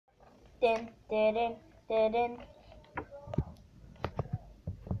Din, din, din, din.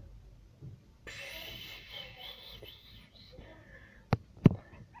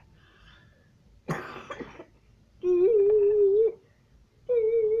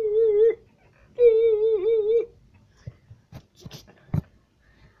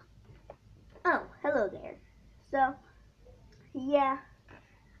 Oh, hello there. So, yeah,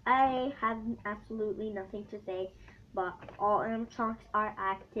 I have absolutely nothing to say, but all animatronics are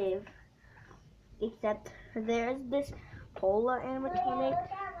active, except there's this Pola animatronic.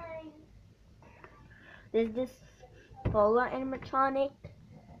 There's this Pola animatronic.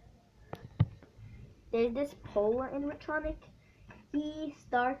 There's this Pola animatronic. He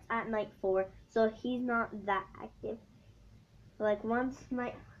starts at night 4, so he's not that active. Like once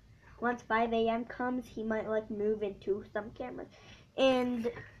 5 a.m. comes, he might like move into some cameras. And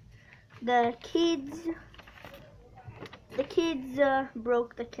the kids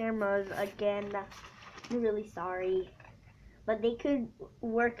broke the cameras again. I'm really sorry. But they could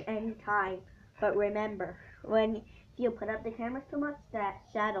work anytime. But remember, if you put up the camera too much, that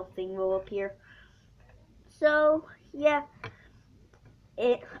shadow thing will appear. So, yeah.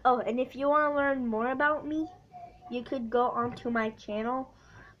 And if you want to learn more about me, you could go onto my channel,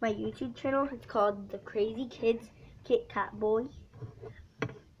 my YouTube channel. It's called The Crazy Kids Kit Kat Boy.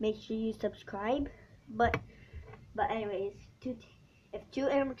 Make sure you subscribe. But anyways, if 2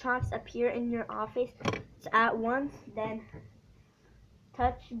 animatronics appear in your office at once, then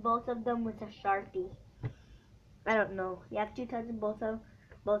touch both of them with a Sharpie. I don't know. You have to touch both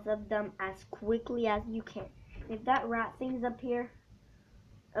of them as quickly as you can. If that rat thing's up here,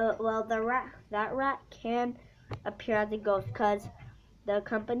 well, that rat can appear as a ghost because the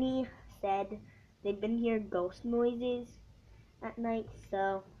company said they've been hearing ghost noises at night.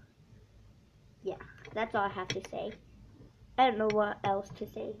 So, yeah, that's all I have to say. I don't know what else to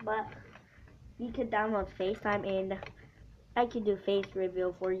say, but you could download FaceTime and I could do face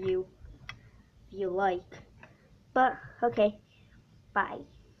reveal for you if you like. But, okay, bye.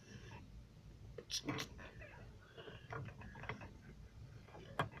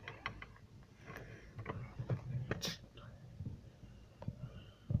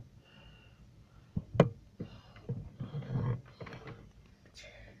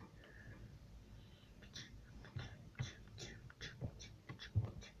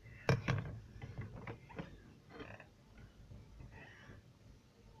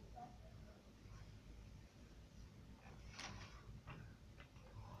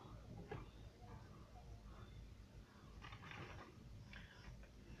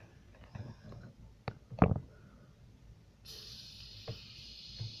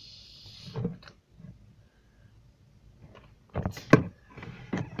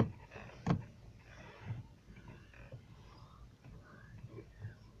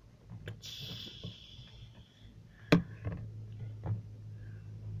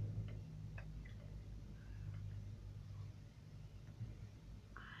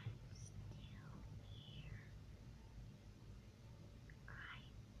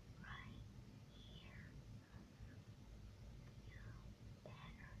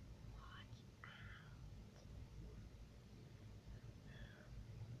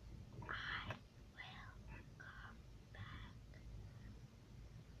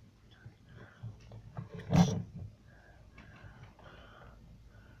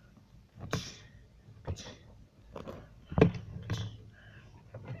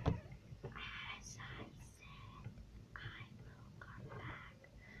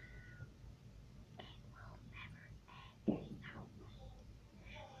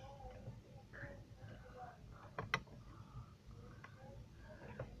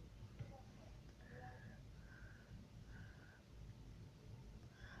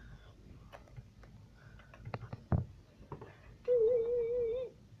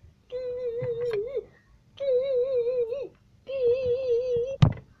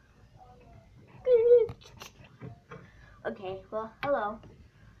 Okay, well, hello.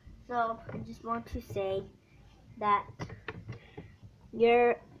 So, I just want to say that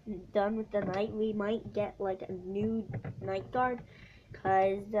you're done with the night. We might get like a new night guard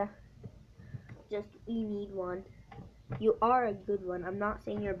because we need one. You are a good one. I'm not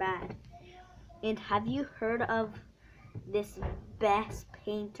saying you're bad. And have you heard of this best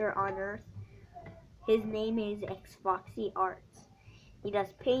painter on earth? His name is Foxy Arts. He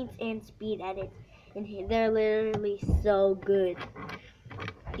does paints and speed edits, and they're literally so good.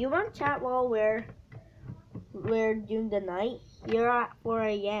 Do you want to chat while we're doing the night? You're at 4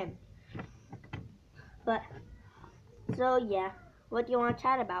 a.m. But, so yeah, what do you want to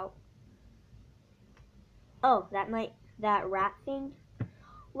chat about? Oh, that rat thing?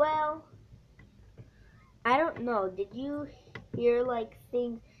 Well, I don't know. Did you hear like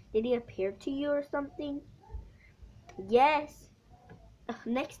things? Did he appear to you or something? Yes.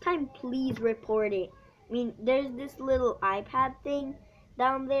 Next time, please report it. I mean, there's this little iPad thing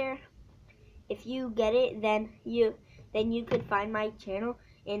down there. If you get it, then you could find my channel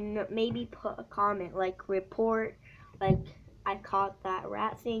and maybe put a comment like report, like I caught that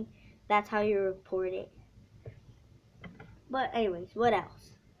rat thing. That's how you report it. But anyways, what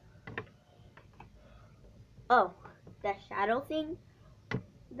else? Oh, that shadow thing.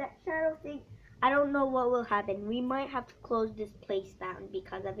 That shadow thing. I don't know what will happen. We might have to close this place down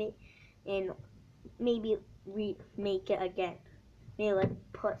because of it, and maybe remake it again. Maybe like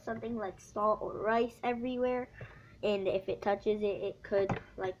put something like salt or rice everywhere, and if it touches it, it could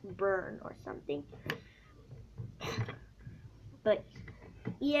like burn or something. But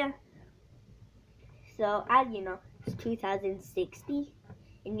yeah, so as you know, it's 2060,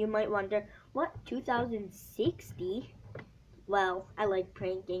 and you might wonder, what 2060? Well, I like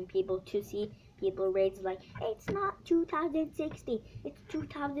pranking people to see people rage like, it's not 2060, it's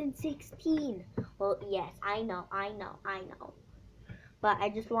 2016. Well, yes, I know. But I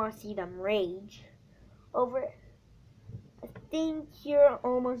just want to see them rage over it. I think you're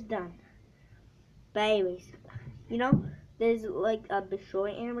almost done. But anyways, you know, there's like a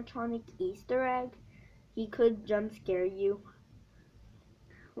Bishoy animatronic Easter egg. He could jump scare you.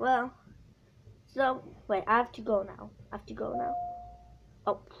 Well, so, wait, I have to go now.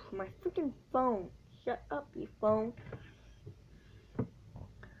 Oh, my freaking phone. Shut up, you phone.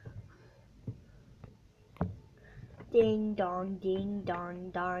 Ding dong, ding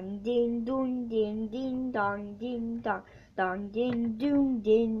dong, dong, ding doon, ding dong, dong, ding doon,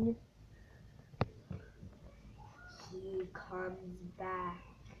 ding. He comes back.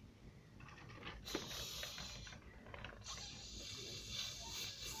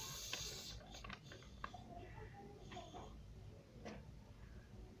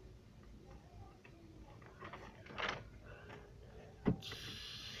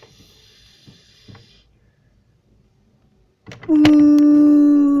 Ooh.